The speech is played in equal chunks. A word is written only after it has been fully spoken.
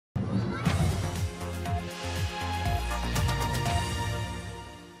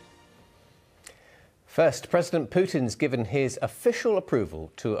First, President Putin's given his official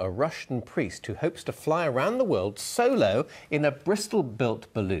approval to a Russian priest who hopes to fly around the world solo in a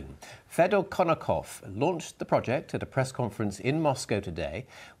Bristol-built balloon. Fedor Konyukhov launched the project at a press conference in Moscow today,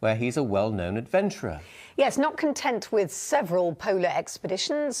 where he's a well-known adventurer. Yes, not content with several polar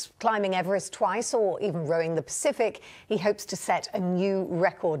expeditions, climbing Everest twice or even rowing the Pacific, he hopes to set a new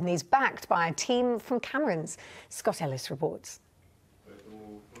record, and he's backed by a team from Cameron's. Scott Ellis reports.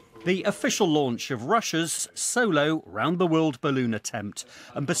 The official launch of Russia's solo round-the-world balloon attempt,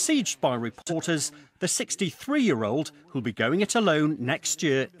 and besieged by reporters, the 63-year-old who'll be going it alone next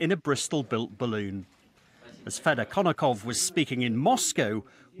year in a Bristol-built balloon. As Fedor Konyukhov was speaking in Moscow,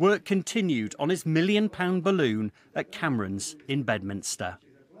 work continued on his £1 million balloon at Cameron's in Bedminster.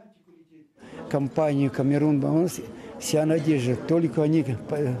 Компанию Cameron вся надежда, только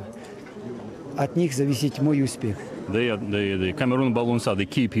от них зависит мой успех. The Cameroon balloons are the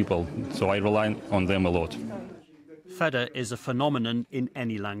key people, so I rely on them a lot. Fedor is a phenomenon in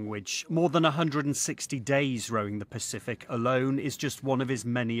any language. More than 160 days rowing the Pacific alone is just one of his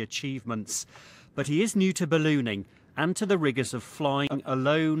many achievements. But he is new to ballooning and to the rigours of flying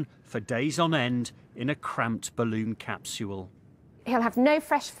alone for days on end in a cramped balloon capsule. He'll have no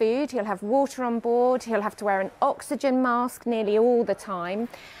fresh food, he'll have water on board, he'll have to wear an oxygen mask nearly all the time,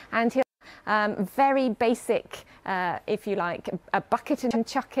 and he'll very basic, if you like, a bucket and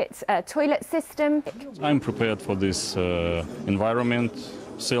chuck it toilet system. I'm prepared for this environment,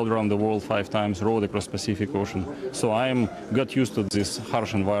 sailed around the world 5 times, rowed across Pacific Ocean, so got used to this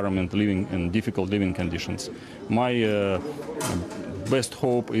harsh environment, living in difficult living conditions. My best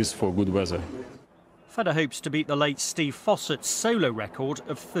hope is for good weather. Fedor hopes to beat the late Steve Fossett's solo record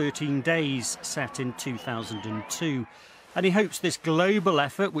of 13 days set in 2002. And he hopes this global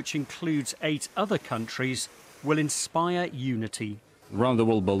effort, which includes 8 other countries, will inspire unity.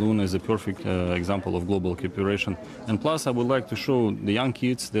 Round-the-world balloon is a perfect example of global cooperation. And plus, I would like to show the young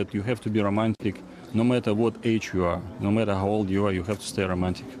kids that you have to be romantic no matter what age you are, no matter how old you are, you have to stay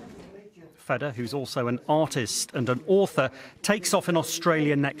romantic. Fedor, who's also an artist and an author, takes off in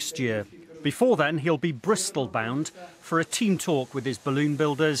Australia next year. Before then, he'll be Bristol-bound for a team talk with his balloon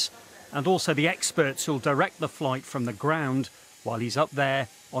builders and also the experts who'll direct the flight from the ground while he's up there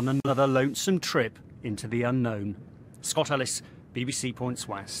on another lonesome trip into the unknown. Scott Ellis, BBC Points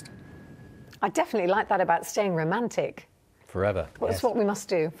West. I definitely like that about staying romantic. Forever. That's what we must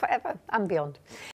do, forever and beyond.